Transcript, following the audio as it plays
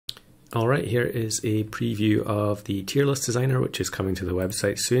All right, here is a preview of the tier list designer, which is coming to the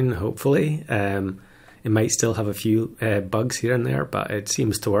website soon, hopefully. It might still have a few bugs here and there, but it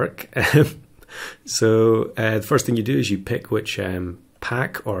seems to work. So the first thing you do is you pick which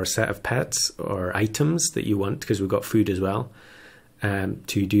pack or set of pets or items that you want, because we've got food as well,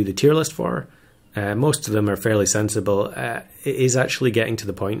 to do the tier list for. Most of them are fairly sensible. It is actually getting to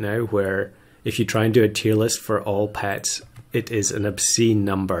the point now where if you try and do a tier list for all pets, it is an obscene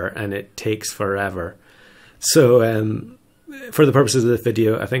number and it takes forever. So for the purposes of this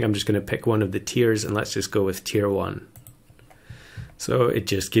video, I think I'm just going to pick one of the tiers and let's just go with tier 1. So it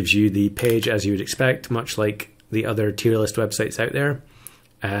just gives you the page as you would expect, much like the other tier list websites out there.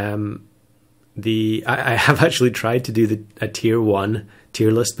 I have actually tried to do a tier 1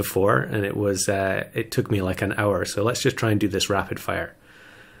 tier list before, and it took me like an hour. So let's just try and do this rapid fire.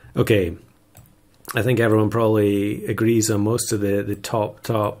 Okay. I think everyone probably agrees on most of the top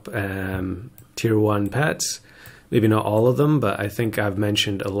tier 1 pets. Maybe not all of them, but I think I've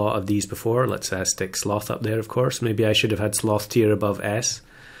mentioned a lot of these before. Let's stick Sloth up there, of course. Maybe I should have had Sloth tier above S.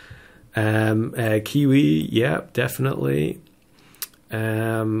 Kiwi, yeah, definitely.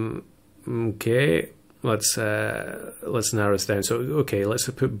 Okay, let's narrow this down. So okay, I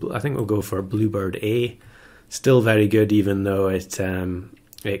think we'll go for Bluebird A. Still very good, even though it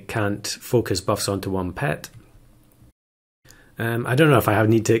can't focus buffs onto one pet. I don't know if I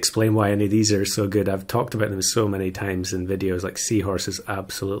need to explain why any of these are so good. I've talked about them so many times in videos. Like Seahorse is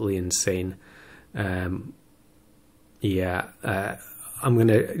absolutely insane. I'm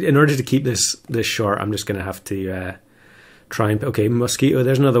gonna, in order to keep this short, I'm just gonna have to try and. Okay, Mosquito.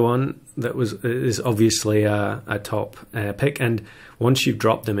 There's another one that is obviously a top pick. And once you've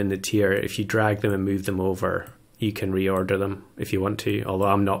dropped them in the tier, if you drag them and move them over, you can reorder them if you want to, although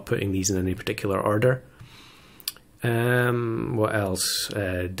I'm not putting these in any particular order. What else?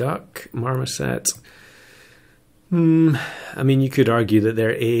 Duck, Marmoset. I mean, you could argue that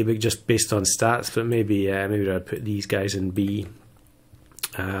they're A, but just based on stats, but maybe I'd put these guys in B.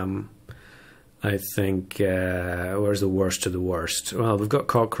 I think, where's the worst of the worst? Well, we've got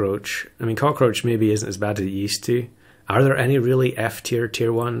Cockroach. I mean, Cockroach maybe isn't as bad as it used to. Are there any really F tier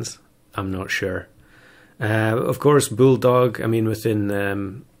 1s? I'm not sure. Of course, Bulldog, I mean,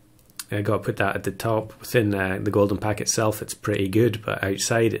 within, I got to put that at the top. Within the Golden Pack itself, it's pretty good, but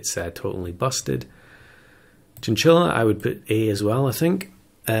outside, it's totally busted. Chinchilla, I would put A as well, I think.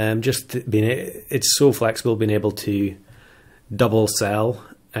 It's so flexible, being able to double sell.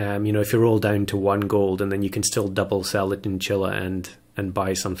 If you roll down to 1 gold, and then you can still double sell the Chinchilla and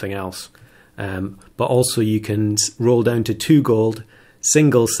buy something else. But also, you can roll down to 2 gold,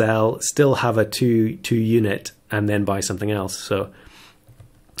 single sell, still have a 2 unit, and then buy something else. So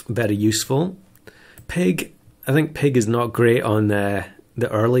very useful. Pig, I think Pig is not great on the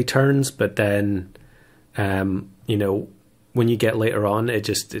early turns, but then when you get later on,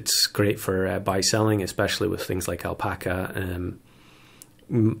 it's great for buy selling, especially with things like Alpaca,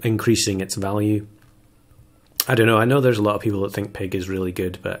 increasing its value. I don't know. I know there's a lot of people that think Pig is really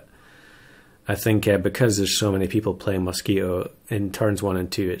good, but I think because there's so many people playing Mosquito in turns 1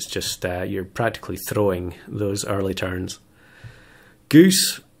 and 2, it's just you're practically throwing those early turns.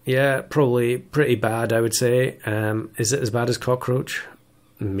 Goose, yeah, probably pretty bad, I would say. Is it as bad as Cockroach?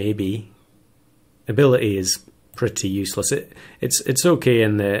 Maybe. Ability is pretty useless. It's okay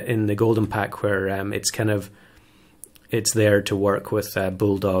in the Golden Pack where it's there to work with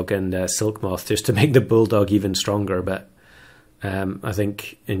Bulldog and Silkmoth just to make the Bulldog even stronger, but I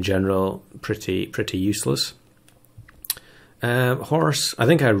think in general pretty useless. Horse, I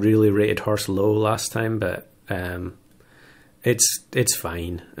think I really rated Horse low last time, but it's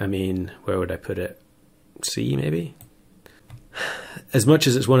fine. I mean, where would I put it? C maybe? As much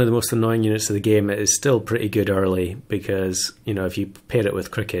as it's one of the most annoying units of the game, it is still pretty good early because, if you pair it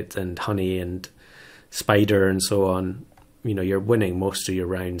with Cricket and Honey and Spider and so on, you're winning most of your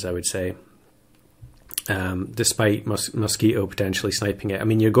rounds, I would say. Despite Mosquito potentially sniping it. I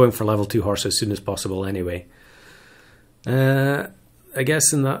mean, you're going for level 2 horse as soon as possible anyway. I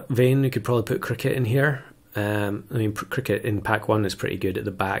guess in that vein, you could probably put Cricket in here. I mean, Cricket in pack 1 is pretty good at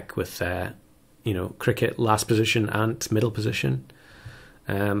the back with, Cricket last position, Ant middle position.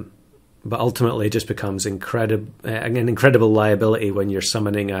 But ultimately it just becomes an incredible liability when you're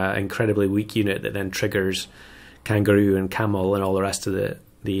summoning an incredibly weak unit that then triggers Kangaroo and Camel and all the rest of the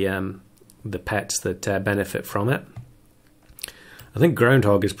pets that benefit from it. I think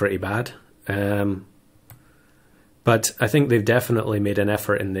Groundhog is pretty bad. But I think they've definitely made an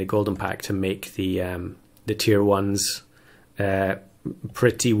effort in the Golden Pack to make the tier 1s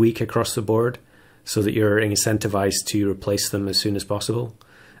pretty weak across the board, so that you're incentivized to replace them as soon as possible.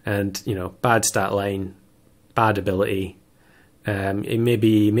 and bad stat line, bad ability.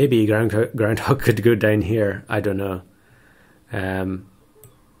 Maybe Groundhog could go down here. I don't know.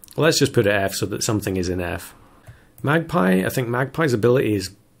 Let's just put it F so that something is in F. Magpie, I think Magpie's ability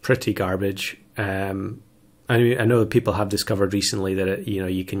is pretty garbage. I know people have discovered recently that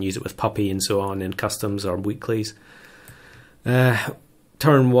you can use it with Puppy and so on in customs or weeklies.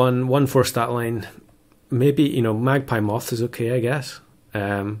 Turn 1/4 stat line. Maybe Magpie Moth is okay, I guess.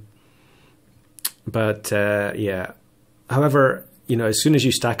 But yeah. However, as soon as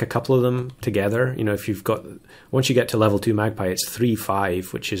you stack a couple of them together, once you get to level 2 Magpie, it's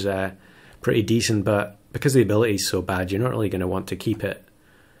 3/5, which is pretty decent. But because the ability is so bad, you're not really going to want to keep it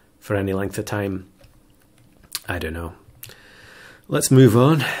for any length of time. I don't know. Let's move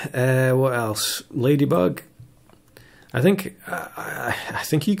on. What else? Ladybug. I think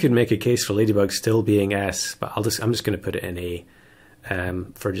you could make a case for Ladybug still being S, but I'm just going to put it in A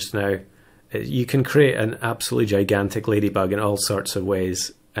for just now. You can create an absolutely gigantic Ladybug in all sorts of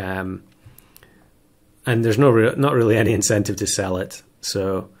ways, and there's not really any incentive to sell it.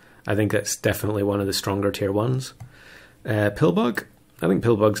 So I think that's definitely one of the stronger tier ones. Pillbug. I think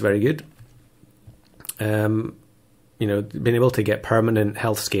Pillbug's very good. Being able to get permanent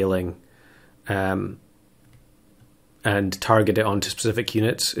health scaling and target it onto specific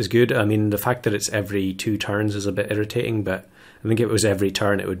units is good. I mean, the fact that it's every 2 turns is a bit irritating, but I think if it was every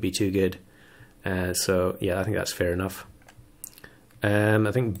turn, it would be too good. So yeah, I think that's fair enough.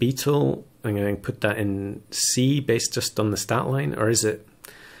 I think Beetle, I'm going to put that in C based just on the stat line, or is it?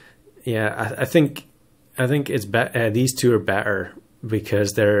 Yeah, I think it's these two are better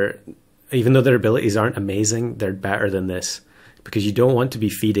because even though their abilities aren't amazing, they're better than this because you don't want to be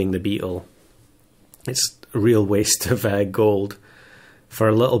feeding the Beetle. It's a real waste of gold for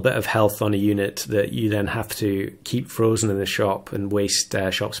a little bit of health on a unit that you then have to keep frozen in the shop and waste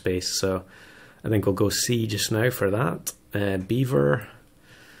shop space. So I think we'll go C just now for that. Beaver.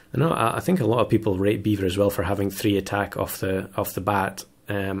 I think a lot of people rate Beaver as well for having 3 attack off the bat.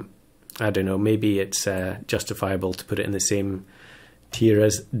 I don't know, maybe it's justifiable to put it in the same tier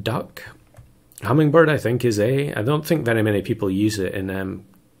as Duck. Hummingbird, I think, is A. I don't think very many people use it in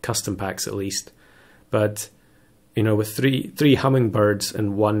custom packs, at least. But with three hummingbirds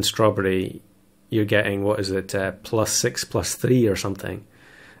and 1 strawberry, you're getting, what is it, +6, +3 or something.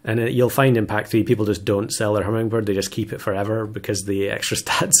 And you'll find in pack 3 people just don't sell their hummingbird; they just keep it forever because the extra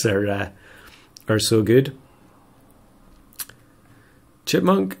stats are so good.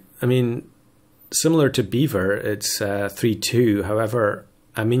 Chipmunk, I mean, similar to Beaver, it's 3/2. However,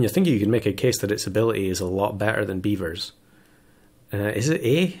 I mean, I think you can make a case that its ability is a lot better than Beaver's. Is it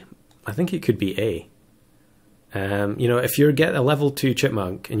A? I think it could be A. If you get a level 2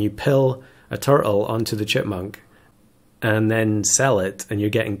 Chipmunk and you pill a turtle onto the Chipmunk and then sell it, and you're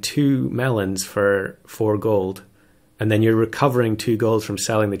getting 2 melons for 4 gold, and then you're recovering 2 gold from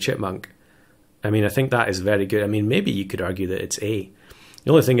selling the Chipmunk, I mean, I think that is very good. I mean, maybe you could argue that it's A.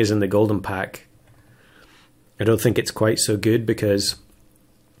 The only thing is in the golden pack, I don't think it's quite so good because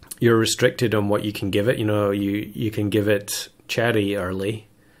you're restricted on what you can give it. You can give it cherry early,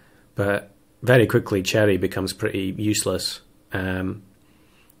 but very quickly cherry becomes pretty useless. I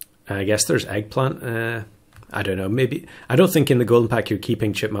guess there's eggplant. I don't know. Maybe I don't think in the golden pack you're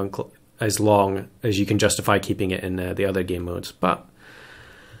keeping Chipmunk as long as you can justify keeping it in the other game modes. But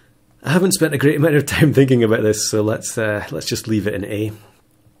I haven't spent a great amount of time thinking about this, so let's just leave it in A.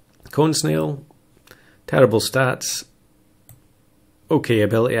 Cone Snail, terrible stats. Okay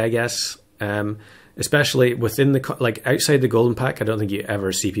ability, I guess. Especially within outside the golden pack, I don't think you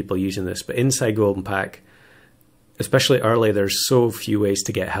ever see people using this, but inside golden pack, especially early, there's so few ways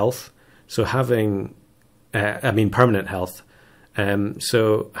to get health. So having, permanent health.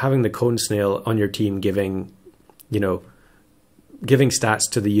 So having the Cone Snail on your team giving stats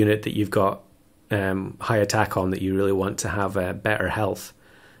to the unit that you've got high attack on that you really want to have better health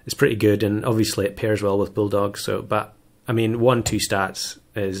is pretty good, and obviously it pairs well with Bulldog. So, but I mean, 1-2 stats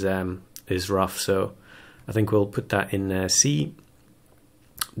is rough. So I think we'll put that in C.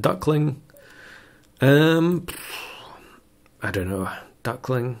 Duckling. I don't know.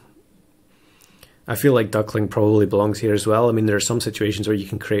 Duckling. I feel like Duckling probably belongs here as well. I mean, there are some situations where you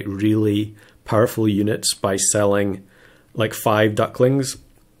can create really powerful units by selling 5 Ducklings,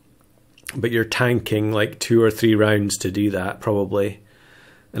 but you're tanking 2 or 3 rounds to do that probably.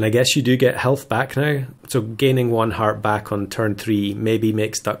 And I guess you do get health back now, so gaining 1 heart back on turn 3 maybe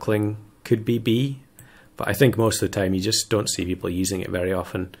makes Duckling could be B, but I think most of the time you just don't see people using it very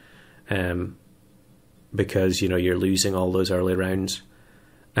often, because you're losing all those early rounds,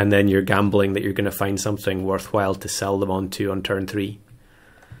 and then you're gambling that you're going to find something worthwhile to sell them onto on turn 3.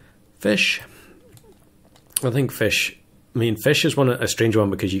 Fish. I think fish. I mean, fish is a strange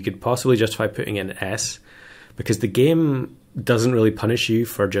one because you could possibly justify putting in S, because the game doesn't really punish you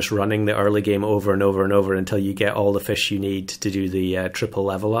for just running the early game over and over and over until you get all the fish you need to do the triple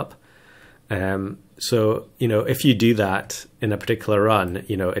level up. So, if you do that in a particular run,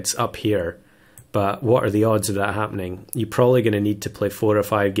 it's up here. But what are the odds of that happening? You're probably going to need to play 4 or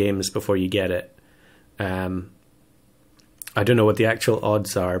 5 games before you get it. I don't know what the actual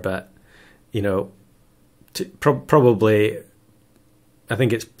odds are, but, probably, I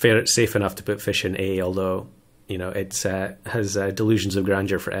think it's safe enough to put fish in A, although, it has delusions of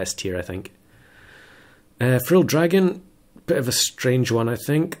grandeur for S tier, I think. Frilled Dragon, bit of a strange one, I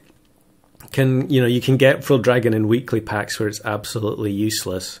think. You can get Frilled Dragon in weekly packs where it's absolutely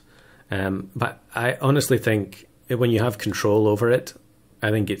useless. But I honestly think when you have control over it,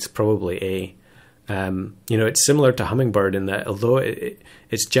 I think it's probably A. It's similar to Hummingbird in that although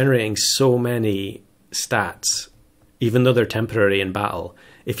it's generating so many stats, even though they're temporary in battle,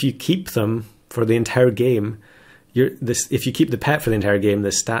 if you keep them for the entire game, if you keep the pet for the entire game, the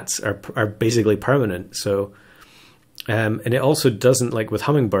stats are basically permanent. So, and it also doesn't, like with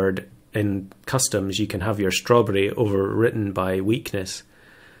Hummingbird in customs, you can have your strawberry overwritten by weakness,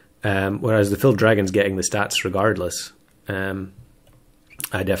 whereas the Frilled Dragon's getting the stats regardless.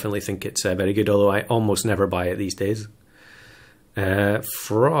 I definitely think it's very good, although I almost never buy it these days.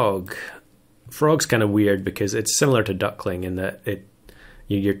 Frog. Frog's kind of weird because it's similar to Duckling in that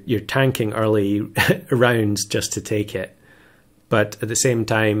you're tanking early rounds just to take it, but at the same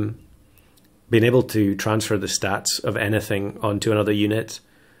time, being able to transfer the stats of anything onto another unit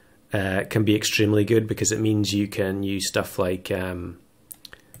can be extremely good, because it means you can use stuff like Kiwi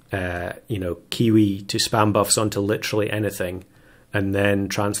to spam buffs onto literally anything, and then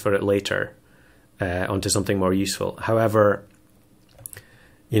transfer it later onto something more useful. However,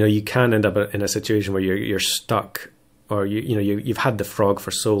 you can end up in a situation where you're stuck, or you've had the frog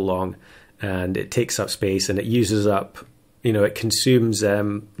for so long, and it takes up space and it uses up, it consumes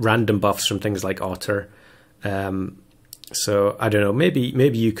random buffs from things like Otter. So I don't know.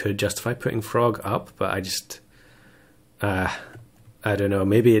 Maybe you could justify putting frog up, but I just I don't know.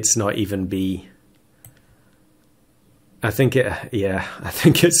 Maybe it's not even B. I think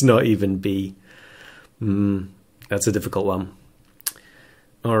it's not even B. That's a difficult one.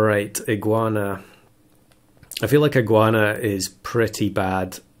 All right, Iguana. I feel like Iguana is pretty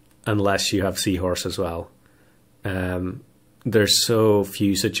bad unless you have Seahorse as well. There's so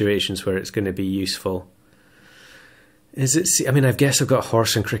few situations where it's going to be useful. Is it C? I mean, I guess I've got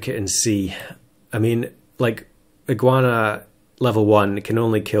Horse and Cricket in C. I mean, like, Iguana level 1 can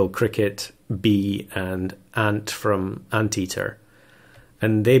only kill Cricket, Bee, and Ant from Anteater.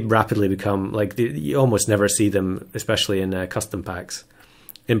 And they rapidly become, like, you almost never see them, especially in custom packs.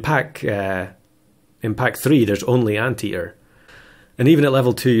 In pack 3, there's only Anteater. And even at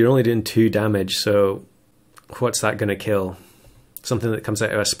level 2, you're only doing 2 damage, so what's that going to kill? Something that comes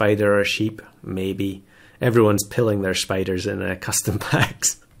out of a spider or a sheep? Maybe. Everyone's pilling their spiders in custom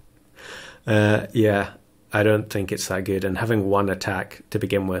packs. Yeah, I don't think it's that good. And having 1 attack to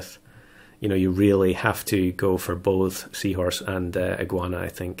begin with, you really have to go for both Seahorse and Iguana, I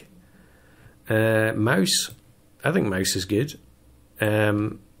think. Mouse. I think Mouse is good.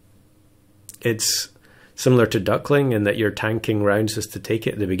 It's similar to Duckling in that you're tanking rounds just to take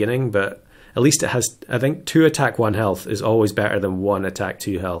it at the beginning, but at least it has, I think, 2 attack 1 health is always better than 1 attack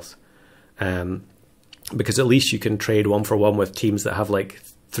 2 health. Because at least you can trade 1 for 1 with teams that have like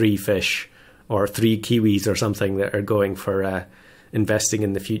 3 fish or 3 kiwis or something that are going for investing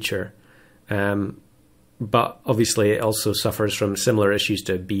in the future. But obviously it also suffers from similar issues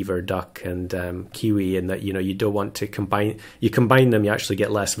to beaver, duck, and kiwi in that, you don't want to combine them, you actually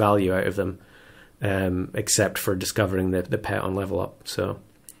get less value out of them, except for discovering the pet on level up. So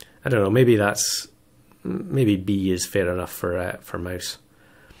I don't know, maybe B is fair enough for Mouse.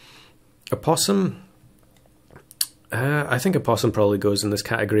 Opossum. I think Opossum probably goes in this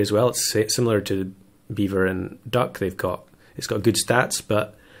category as well. It's similar to beaver and duck. It's got good stats,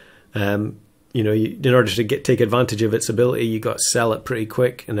 but in order to take advantage of its ability, you got to sell it pretty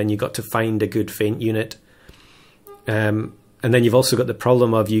quick, and then you got to find a good feint unit. And then you've also got the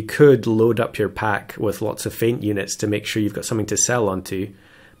problem of you could load up your pack with lots of feint units to make sure you've got something to sell onto,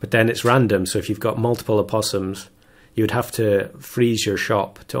 but then it's random. So if you've got multiple opossums, you would have to freeze your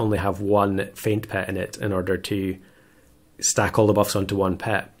shop to only have 1 feint pet in it in order to stack all the buffs onto 1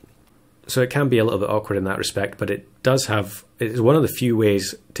 pet. So it can be a little bit awkward in that respect, but it's one of the few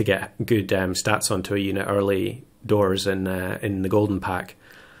ways to get good stats onto a unit early doors in the golden pack,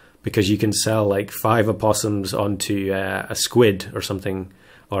 because you can sell like 5 opossums onto a squid or something,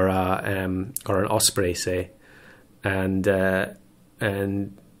 or an Osprey, say, and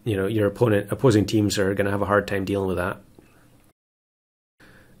your opposing teams are going to have a hard time dealing with that.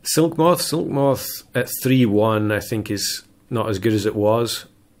 Silk Moth at 3-1, I think is not as good as it was.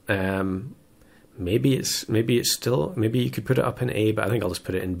 Maybe you could put it up in A, but I think I'll just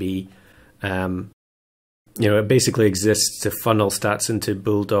put it in B. It basically exists to funnel stats into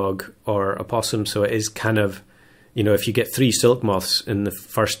Bulldog or Opossum, so it is kind of, if you get 3 Silk Moths in the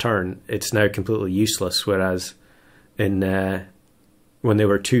first turn, it's now completely useless, whereas in when they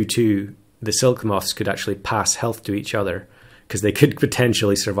were 2-2, the Silk Moths could actually pass health to each other, because they could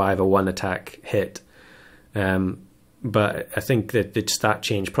potentially survive a 1-attack hit. But I think that the stat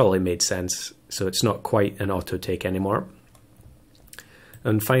change probably made sense, so it's not quite an auto take anymore.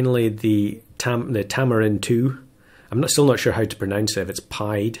 And finally, the Tamarin 2. I'm still not sure how to pronounce it. If it's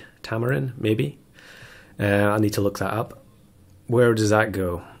Pied Tamarin, maybe. I need to look that up. Where does that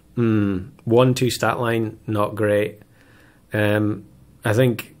go? 1-2 stat line, not great. I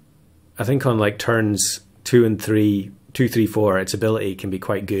think on like turns 2 and 3, 2, 3, 4, its ability can be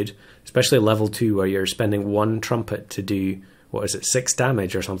quite good, especially level 2 where you're spending 1 trumpet to do, 6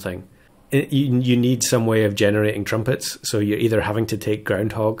 damage or something. You need some way of generating trumpets, so you're either having to take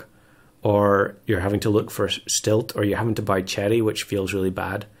Groundhog, or you're having to look for Stilt, or you're having to buy Cherry, which feels really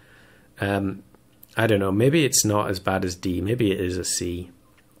bad. I don't know, maybe it's not as bad as D, maybe it is a C.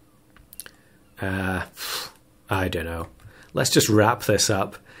 I don't know. Let's just wrap this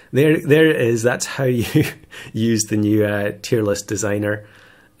up. There it is. That's how you use the new tier list designer.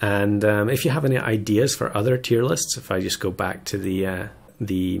 And if you have any ideas for other tier lists, if I just go back to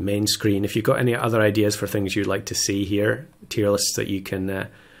the main screen, if you've got any other ideas for things you'd like to see here, tier lists that you can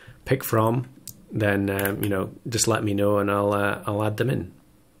pick from, then just let me know and I'll add them in.